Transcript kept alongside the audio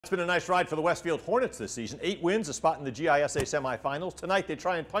It's been a nice ride for the Westfield Hornets this season. 8 wins, a spot in the GISA semifinals. Tonight they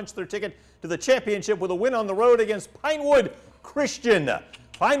try and punch their ticket to the championship with a win on the road against Pinewood Christian.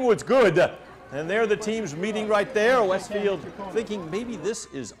 Pinewood's good, and they're the teams meeting right there. Westfield thinking maybe this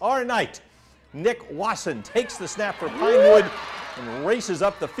is our night. Nick Wasson takes the snap for Pinewood and races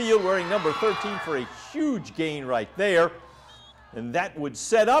up the field wearing number 13 for a huge gain right there. And that would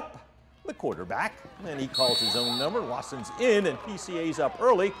set up the quarterback, and he calls his own number. Wasson's in, and PCA's up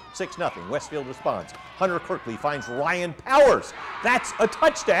early, 6-0. Westfield responds. Hunter Kirkley finds Ryan Powers. That's a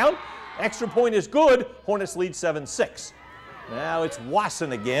touchdown. Extra point is good. Hornets lead 7-6. Now it's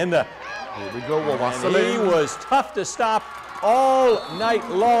Wasson again. Here we go, Wasson. He was tough to stop all night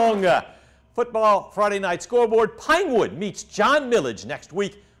long. Football Friday night scoreboard. Pinewood meets John Milledge next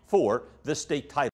week for the state title.